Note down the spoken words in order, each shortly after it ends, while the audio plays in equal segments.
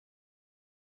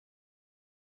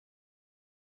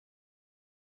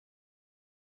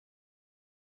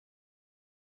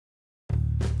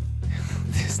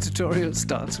This tutorial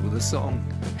starts with a song,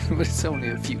 but it's only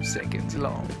a few seconds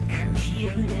long.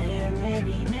 Computer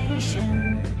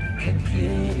animation.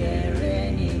 Computer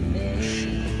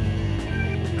animation.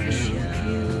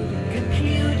 Computer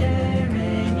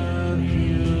animation.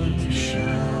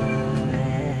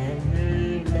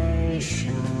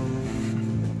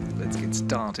 Let's get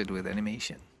started with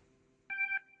animation.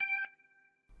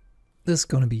 This is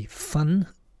gonna be fun.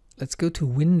 Let's go to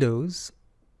Windows,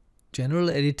 General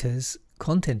Editors,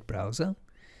 Content Browser.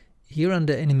 Here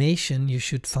under Animation you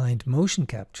should find Motion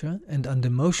Capture, and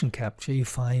under Motion Capture you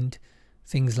find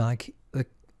things like the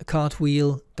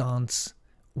cartwheel, dance,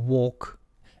 walk,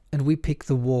 and we pick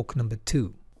the walk number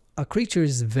 2. Our creature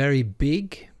is very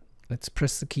big. Let's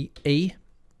press the key A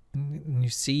and you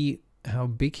see how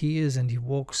big he is, and he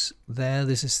walks there.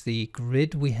 This is the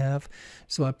grid we have.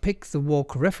 So I pick the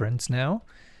walk reference now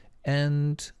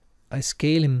and I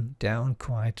scale him down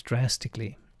quite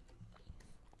drastically.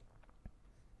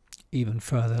 Even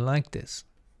further like this.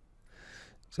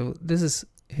 So this is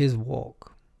his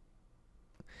walk.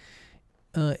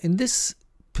 In this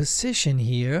position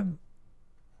here,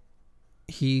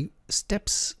 he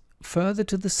steps further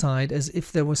to the side as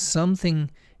if there was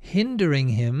something hindering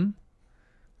him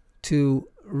to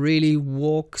really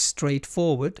walk straight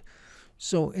forward.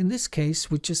 So in this case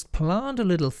we just plant a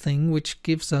little thing which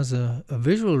gives us a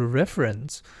visual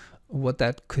reference of what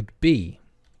that could be,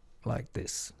 like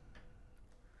this.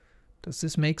 Does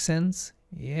this make sense?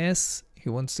 Yes, he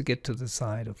wants to get to the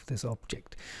side of this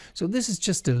object. So this is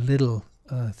just a little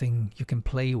thing you can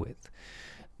play with.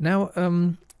 Now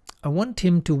I want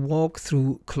him to walk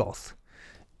through cloth,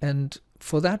 and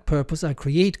for that purpose I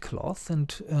create cloth, and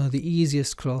the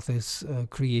easiest cloth is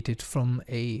created from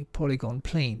a polygon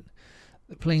plane.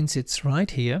 The plane sits right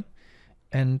here,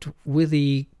 and with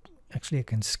the, actually I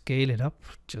can scale it up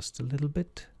just a little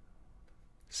bit,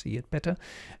 see it better,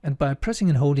 and by pressing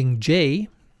and holding J,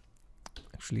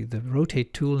 actually the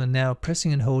rotate tool, and now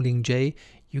pressing and holding J,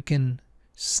 you can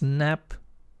snap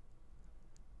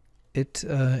it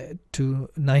to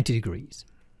 90 degrees.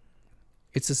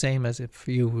 It's the same as if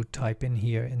you would type in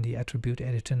here in the attribute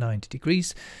editor 90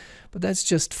 degrees, but that's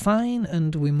just fine.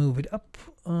 And we move it up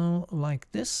like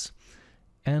this,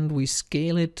 and we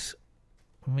scale it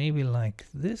maybe like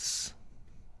this.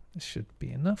 This should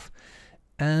be enough.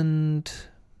 And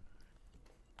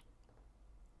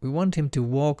we want him to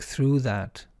walk through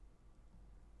that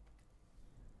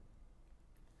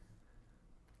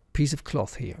piece of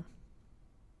cloth here.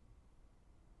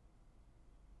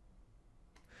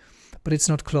 But it's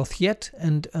not cloth yet,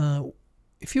 and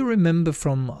if you remember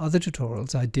from other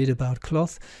tutorials I did about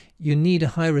cloth, you need a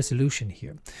high resolution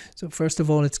here. So first of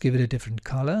all, let's give it a different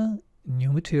color,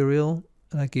 new material,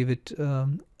 and I give it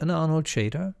an Arnold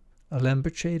shader, a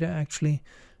Lambert shader actually,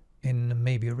 in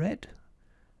maybe red.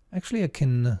 Actually I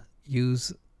can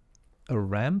use a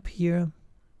ramp here.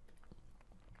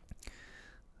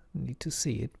 Need to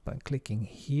see it by clicking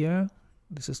here.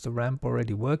 This is the ramp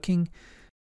already working.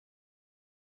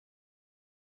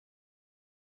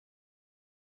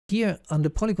 Here on the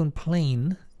polygon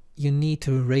plane you need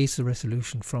to raise the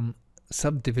resolution from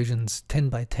subdivisions 10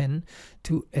 by 10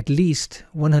 to at least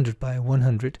 100 by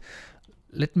 100.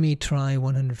 Let me try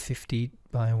 150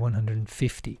 by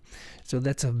 150. So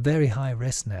that's a very high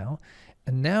res now.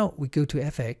 And now we go to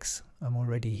FX. I'm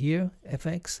already here,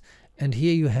 FX, and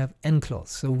here you have nCloth.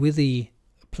 So with the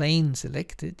plane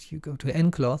selected, you go to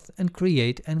nCloth and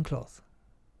create nCloth.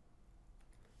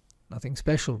 Nothing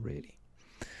special really.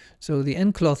 So the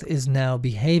nCloth is now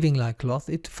behaving like cloth.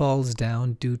 It falls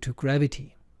down due to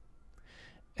gravity.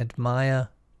 And Maya,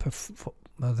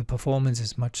 the performance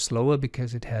is much slower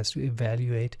because it has to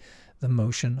evaluate the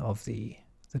motion of the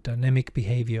dynamic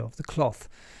behavior of the cloth.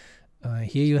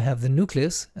 Here you have the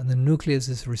nucleus, and the nucleus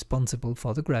is responsible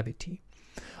for the gravity.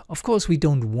 Of course we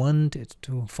don't want it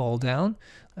to fall down.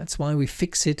 That's why we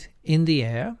fix it in the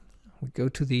air. We go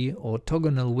to the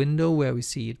orthogonal window where we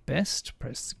see it best,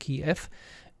 press the key F,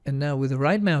 and now with the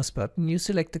right mouse button you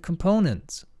select the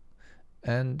components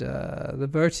and the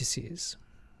vertices.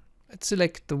 Let's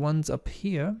select the ones up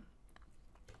here,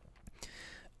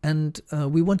 and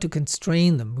we want to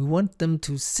constrain them. We want them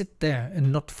to sit there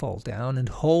and not fall down, and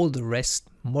hold the rest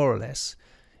more or less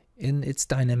in its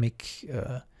dynamic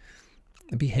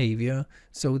behavior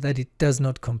so that it does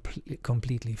not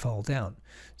completely fall down.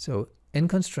 So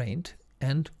nConstraint,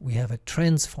 and we have a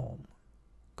transform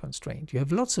constraint. You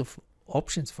have lots of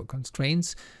options for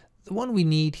constraints. The one we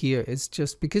need here is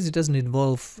just because it doesn't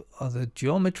involve other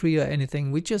geometry or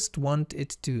anything, we just want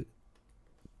it to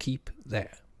keep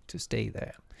there, to stay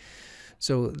there.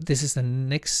 So this is the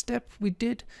next step we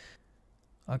did.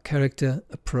 Our character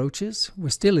approaches. We're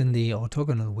still in the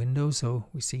orthogonal window, so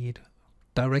we see it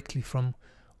directly from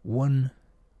one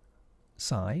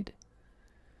side.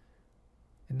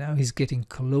 And now he's getting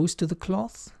close to the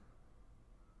cloth.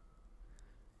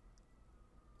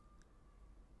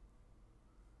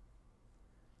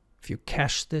 If you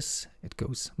cache this, it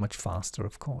goes much faster,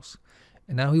 of course.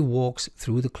 And now he walks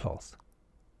through the cloth.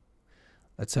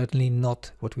 That's certainly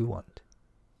not what we want.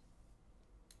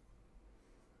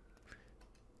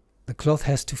 The cloth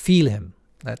has to feel him.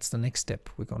 That's the next step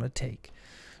we're going to take.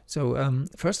 So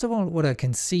first of all, what I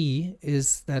can see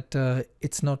is that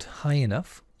it's not high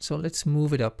enough. So let's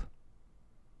move it up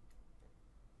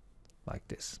like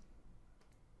this.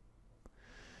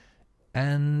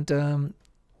 And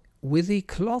with the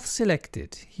cloth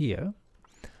selected here,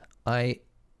 I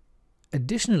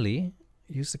additionally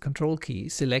use the control key,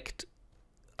 select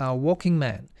our walking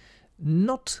man.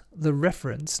 Not the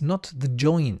reference, not the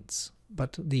joints,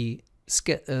 but the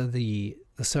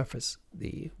surface,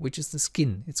 which is the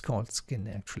skin. It's called skin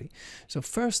actually. So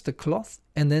first the cloth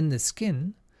and then the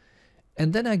skin,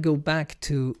 and then I go back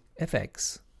to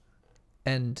FX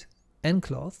and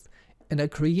nCloth, and I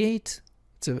create,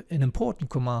 it's an important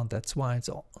command, that's why it's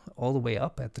all the way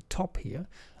up at the top here.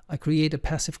 I create a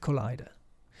passive collider.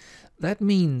 That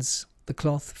means the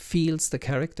cloth feels the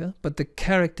character, but the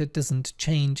character doesn't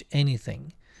change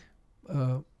anything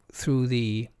through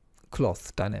the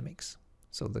cloth dynamics.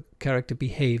 So the character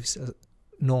behaves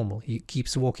normal. He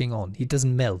keeps walking on. He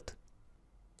doesn't melt.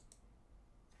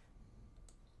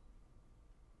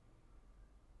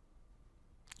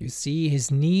 You see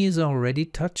his knee is already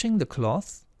touching the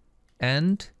cloth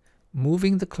and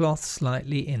moving the cloth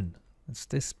slightly in. It's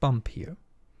this bump here.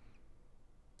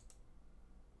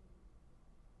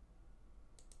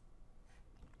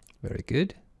 Very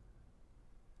good.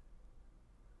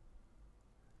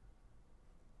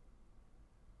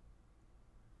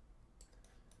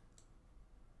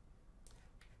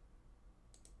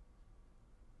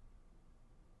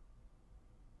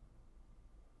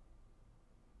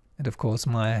 And of course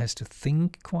Maya has to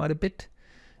think quite a bit.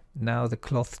 Now the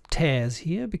cloth tears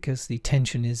here because the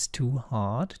tension is too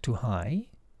hard, too high.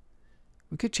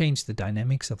 We could change the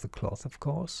dynamics of the cloth, of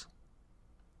course.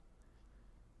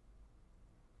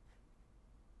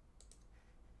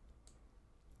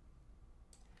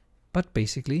 But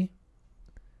basically,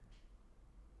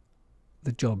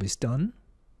 the job is done.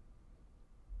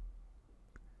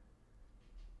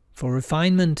 For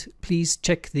refinement, please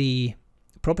check the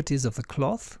properties of the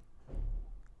cloth.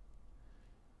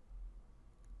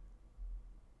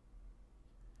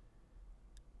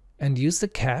 And use the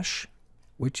cache,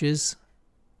 which is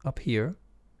up here,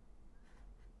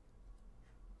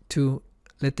 to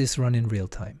let this run in real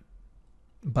time.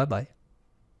 Bye-bye.